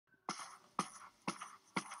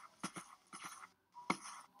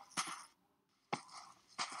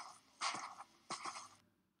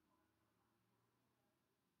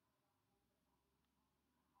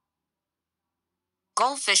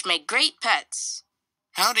Goldfish make great pets.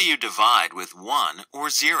 How do you divide with 1 or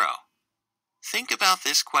 0? Think about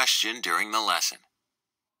this question during the lesson.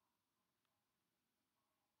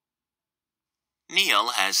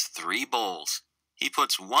 Neil has 3 bowls. He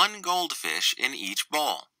puts 1 goldfish in each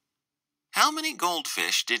bowl. How many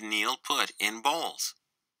goldfish did Neil put in bowls?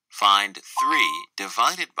 Find 3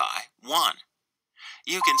 divided by 1.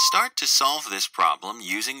 You can start to solve this problem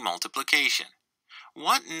using multiplication.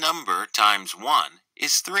 What number times 1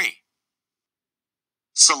 is 3?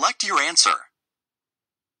 Select your answer.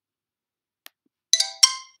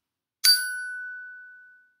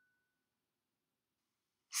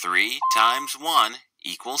 3 times 1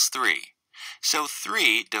 equals 3. So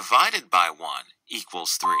 3 divided by 1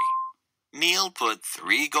 equals 3. Neil put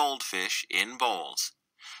 3 goldfish in bowls.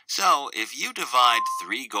 So if you divide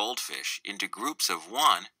 3 goldfish into groups of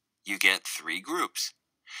 1, you get 3 groups.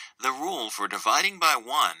 The rule for dividing by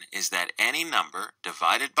 1 is that any number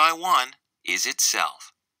divided by 1 is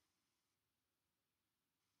itself.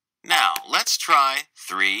 Now let's try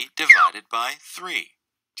 3 divided by 3.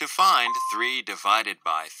 To find 3 divided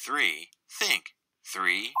by 3, think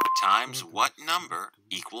 3 times what number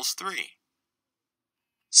equals 3?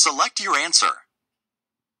 Select your answer.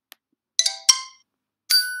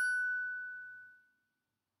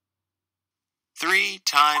 3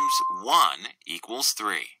 times 1 equals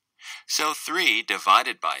 3. So 3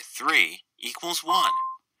 divided by 3 equals 1.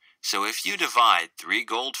 So if you divide 3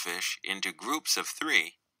 goldfish into groups of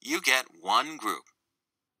 3, you get 1 group.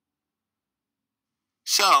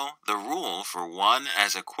 So the rule for 1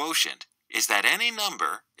 as a quotient is that any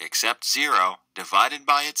number except 0 divided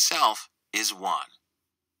by itself is 1.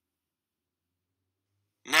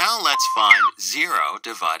 Now let's find 0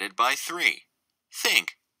 divided by 3.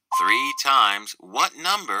 Think 3 times what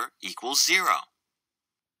number equals 0?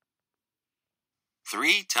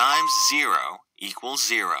 3 times 0 equals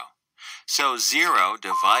 0. So 0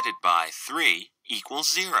 divided by 3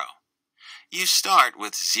 equals 0. You start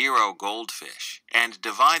with 0 goldfish and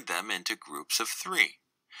divide them into groups of 3.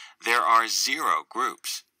 There are 0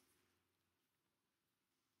 groups.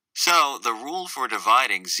 So the rule for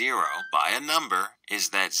dividing 0 by a number is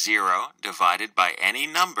that 0 divided by any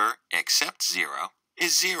number except 0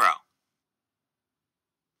 is 0.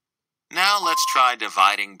 Now let's try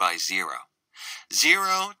dividing by 0.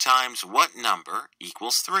 0 times what number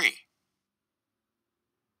equals 3?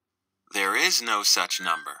 There is no such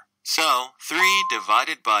number. So 3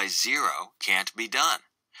 divided by 0 can't be done.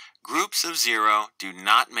 Groups of 0 do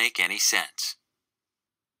not make any sense.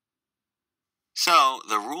 So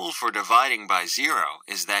the rule for dividing by 0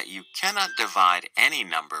 is that you cannot divide any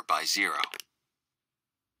number by 0.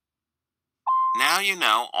 Now you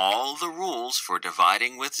know all the rules for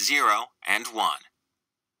dividing with 0 and 1.